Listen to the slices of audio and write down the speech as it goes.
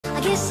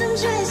guess I'm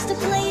just a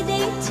play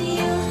date to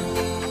you.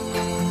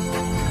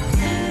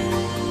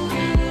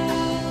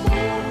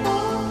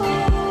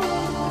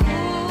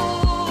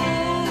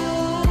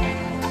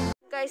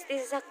 Guys,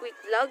 this is a quick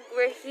vlog.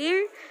 We're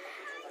here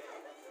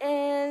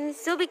in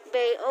Subic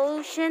Bay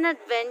Ocean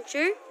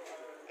Adventure,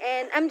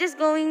 and I'm just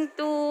going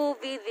to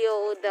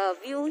video the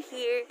view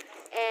here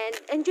and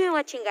enjoy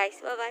watching, guys.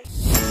 Bye bye.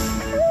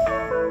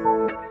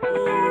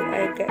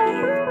 I got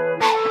you.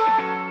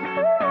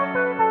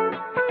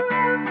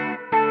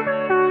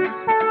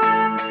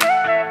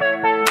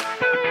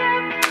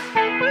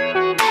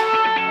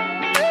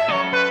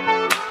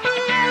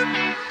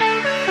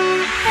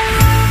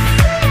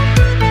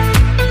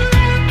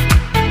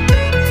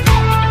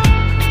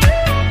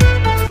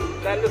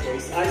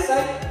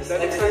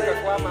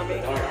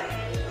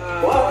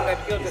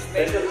 What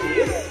specialty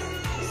is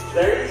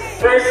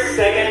first,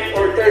 second,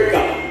 or third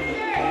cup?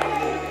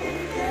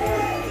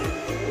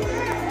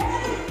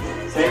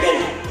 Second.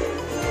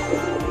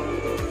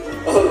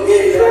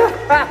 Okay,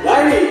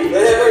 Larry,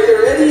 whenever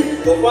you're ready,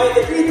 go find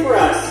the treat for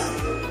us.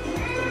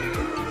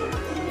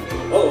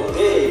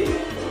 Okay.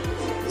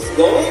 He's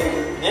going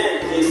and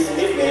he's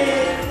sniffing.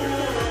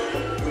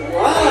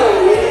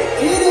 Wow, we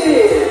did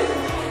it!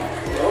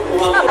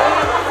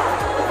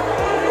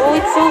 Oh,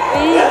 it's so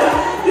big. Yeah,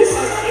 this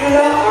is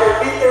Yula, our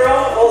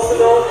Victoron, also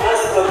known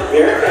as a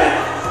bear cat.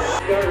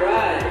 You're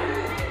right.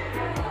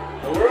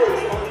 The world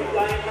is only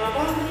flying,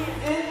 mama.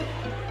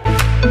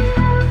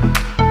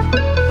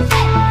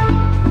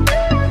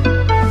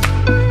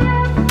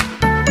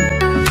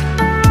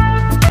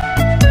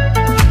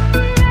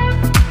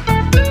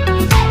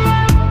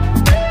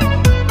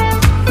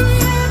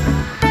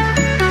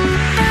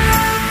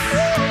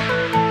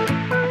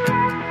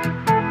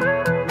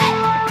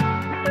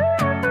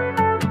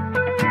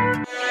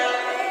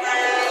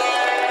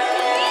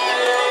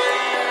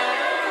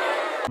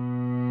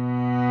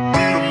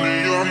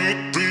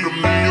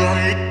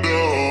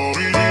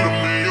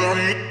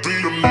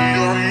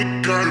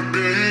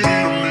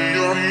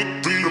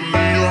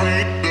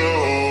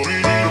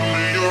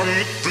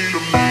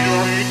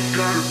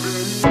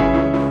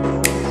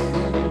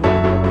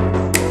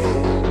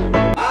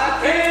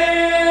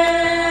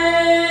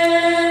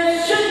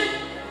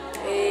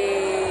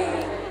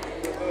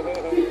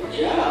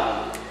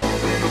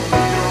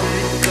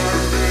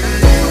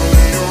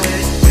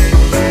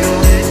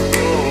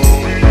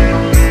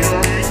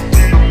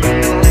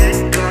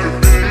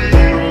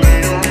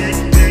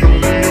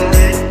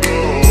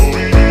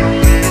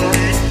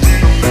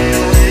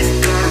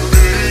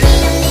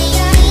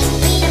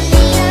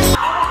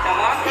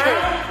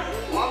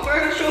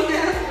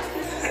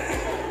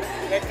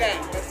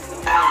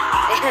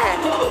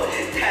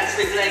 That's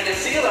big like a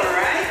seal,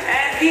 alright?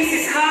 And this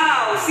is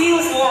how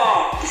seals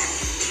walk.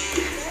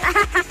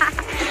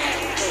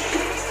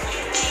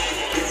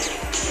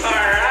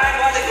 Alright,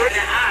 what we're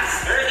gonna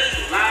ask Ernie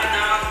to lie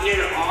down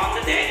here on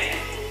the deck.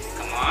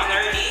 Come on,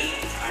 Ernie.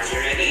 Are you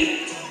ready?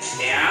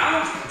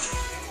 Down.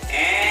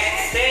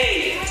 And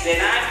stay. Then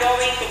I'm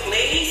going to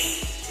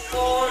place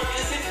 4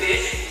 juicy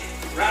fish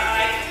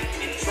right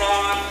in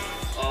front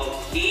of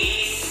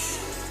his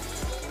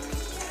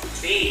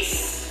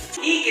face.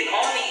 He can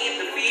only eat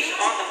the fish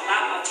on the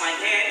flap of my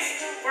hands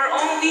for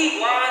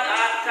only 1 at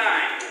a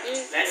time.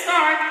 Let's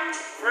start.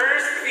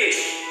 First fish.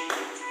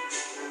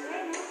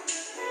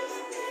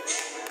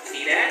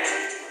 See that?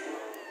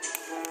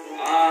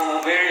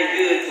 Oh, very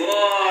good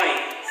boy.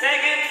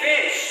 Second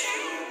fish.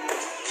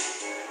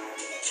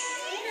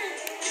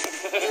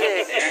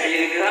 There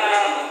you go.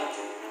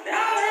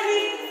 Now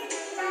ready?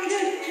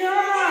 Good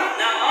job.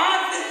 Now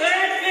on to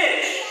third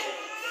fish.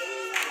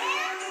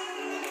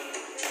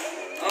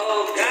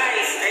 Oh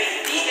guys, I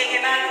think I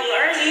cannot pull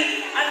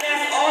early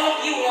unless all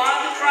of you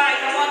want to try.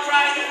 Come on,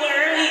 try to pull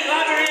early.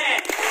 Clap your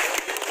hands.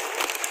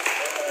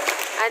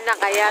 Anak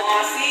kaya.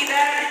 Oh, see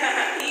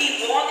that?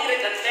 He won't eat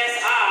it unless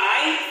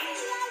I...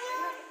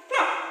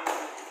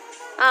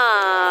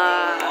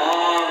 Ah.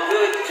 Oh,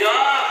 good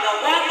job. Now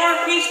one more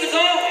fish to go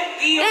and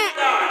we are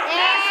done.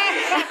 Last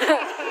fish.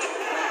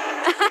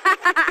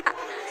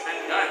 I'm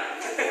done.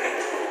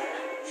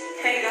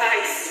 Hey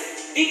guys,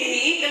 did he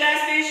eat the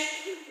last fish?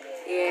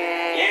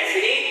 Yeah. Yes, he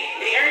did.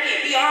 Hey,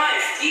 Ernie, be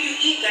honest. Did you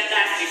eat that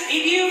last fish?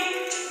 Did you?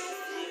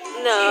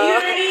 No. Did you,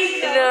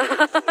 Ernie? No.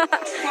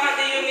 What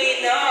do you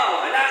mean no?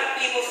 A lot of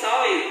people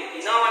saw you.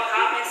 You know what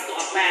happens to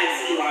a bad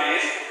sea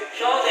lion?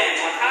 Show them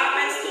what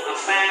happens to a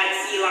bad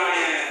sea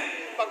lion.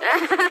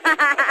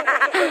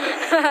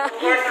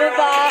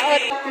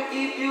 To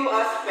give you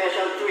a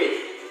special treat.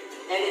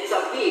 And it's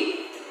a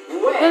big,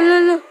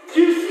 wet,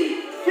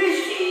 juicy,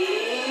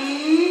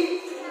 fishy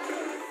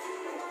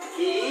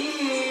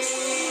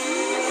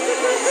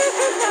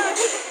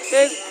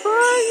Good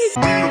boy.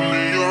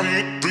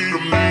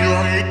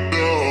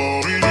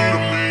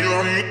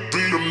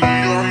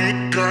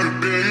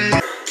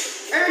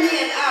 Ernie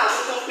and Al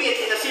will compete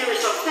in a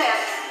series of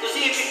tests to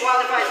see if he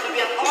qualifies to be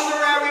an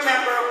honorary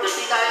member of the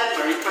Sea Lion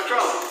Marine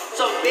Patrol.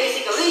 So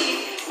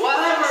basically,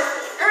 whatever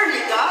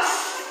Ernie does,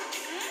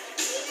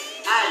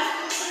 and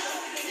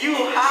you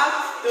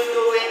have to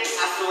do it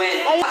to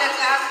win. Let's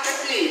ask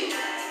quickly.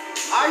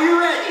 Are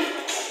you ready?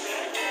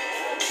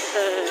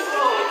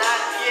 Oh,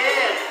 not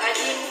yet. I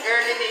think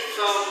early needs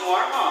some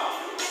warm-up.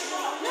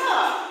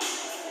 Yeah.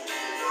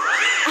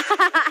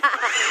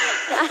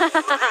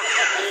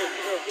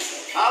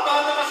 How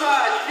about the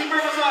massage?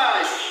 Sleeper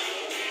massage.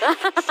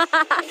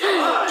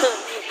 Good.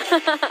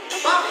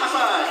 Back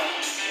massage.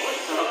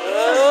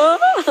 Oh,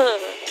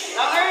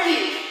 now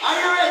early. Are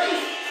you ready?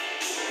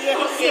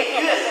 Okay,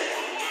 good.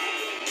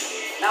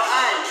 Now,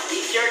 Ann,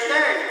 it's your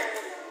turn.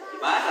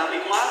 Diba?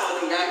 Sabi mo nga, kung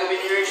anong gagawin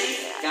ni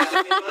Early,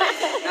 gagawin mo ulit.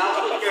 Now,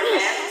 put your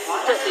hands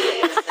on the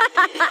seat.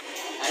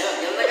 Ayun,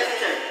 ganun na ganun,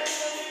 sir.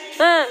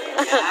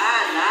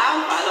 Yan,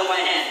 now, follow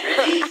my hand.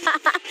 Ready?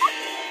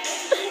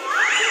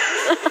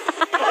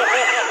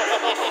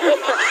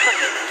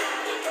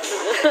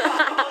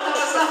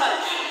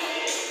 Massage.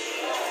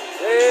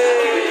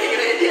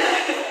 Ready,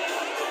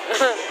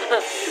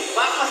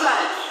 back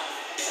massage.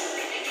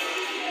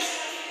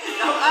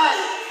 Now, Ann,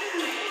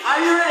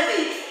 are you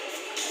ready?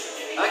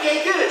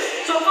 Okay, good.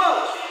 So,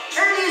 folks,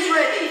 Early is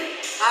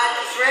ready. Ann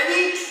is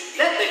ready.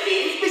 Let the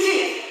games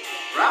begin.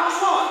 Round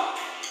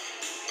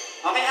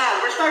 1. Okay,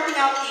 Ann, we're starting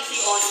out easy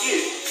on you.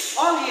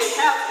 All you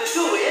have to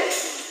do is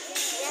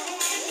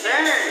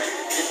turn.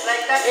 Just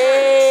like that.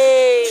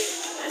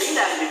 Dali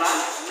lang, di ba?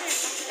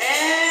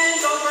 And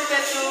don't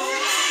forget to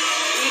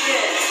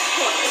begin.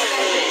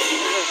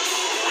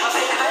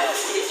 Okay, Ann,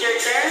 it's your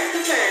turn to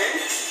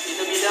turn in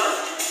the middle.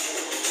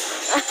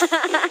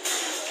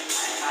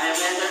 I am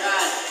better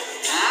on.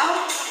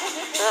 Now,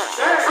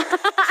 turn.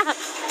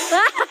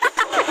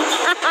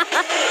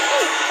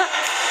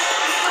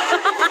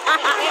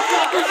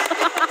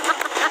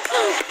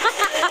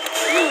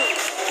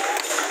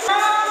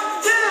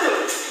 Round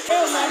 2.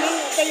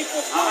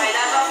 Okay,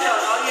 that's all done.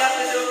 All you have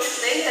to do is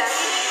stay down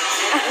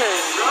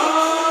and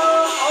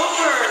roll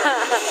over.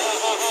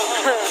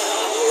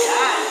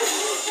 Yan.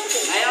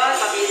 Ngayon,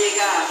 mamili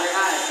ka, Sir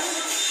Ann.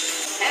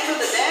 Hands on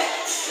the deck,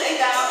 lay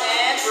down,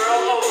 and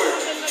roll over.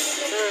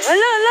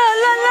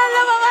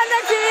 Baka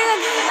nagsiyan.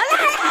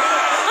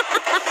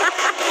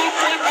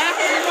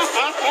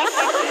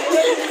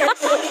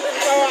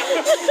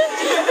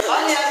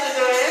 All you have to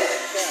do is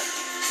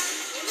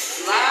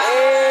slide.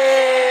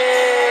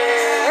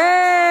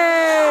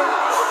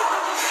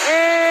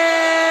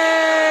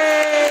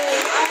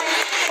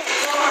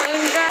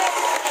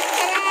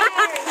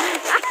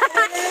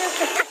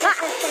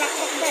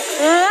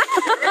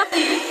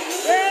 Ready?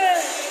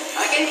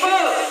 Okay,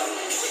 folks.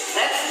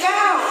 Let's go.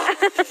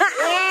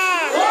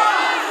 1,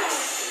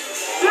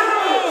 2,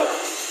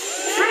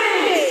 3.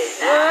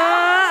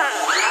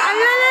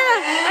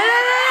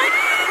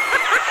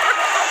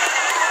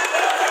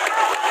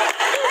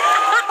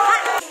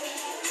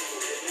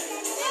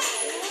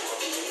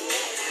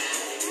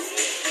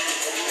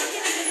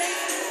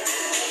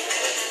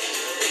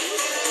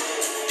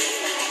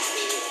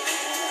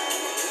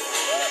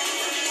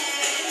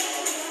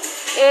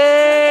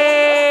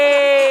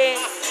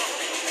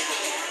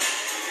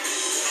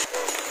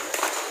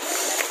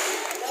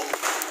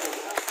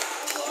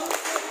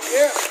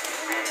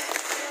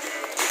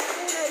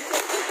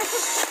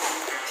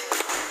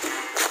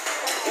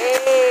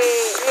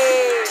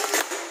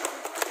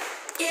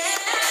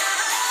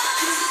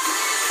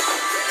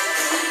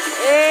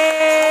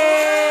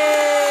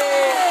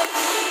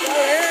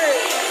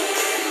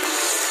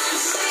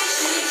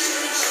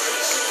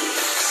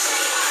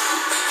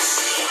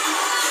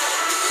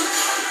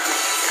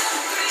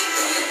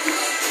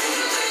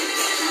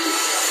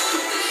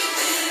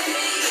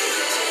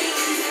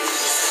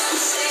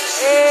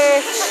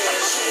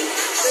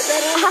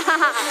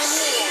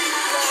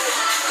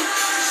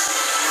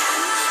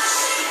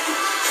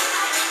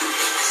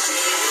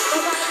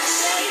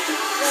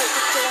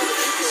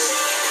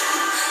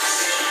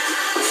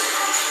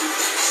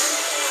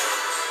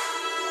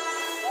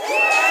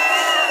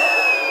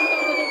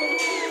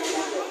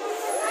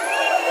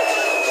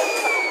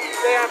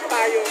 Kaya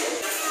tayo.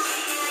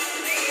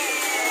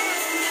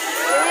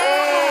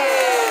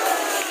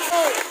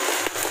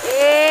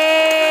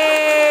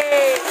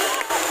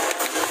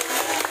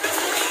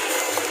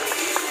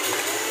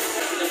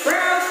 The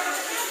crowd,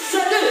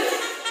 salute.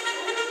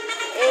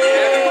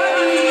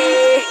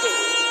 Everybody.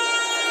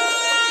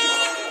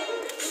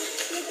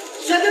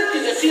 Salute to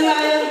the Sea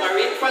Lion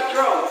Marine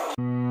Patrol.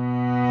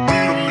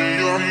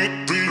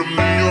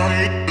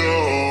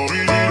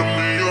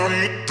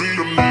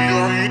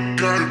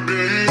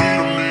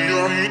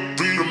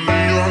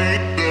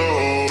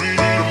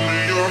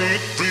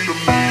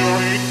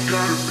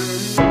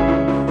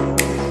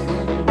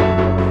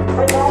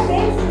 For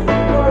dolphins,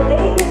 your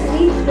wave can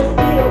reach the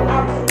speed of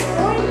up to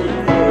 40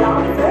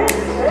 kilometers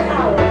per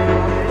hour.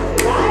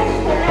 Guys,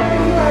 whenever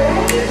you are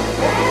ready,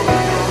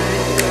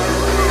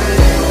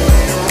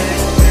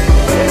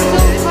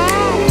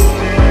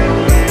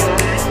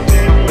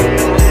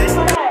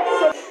 Alright,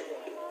 so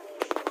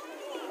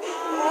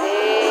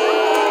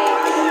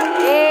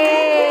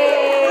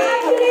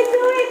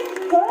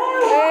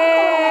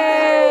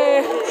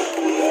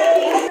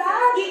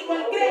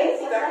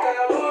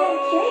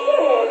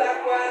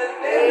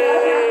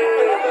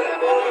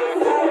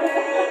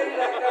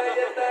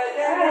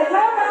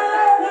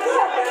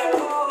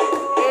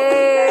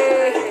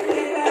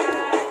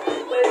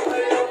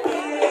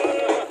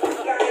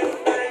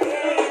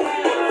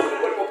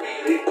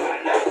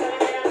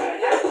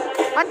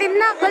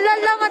Matinag.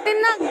 Alala,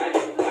 matinag.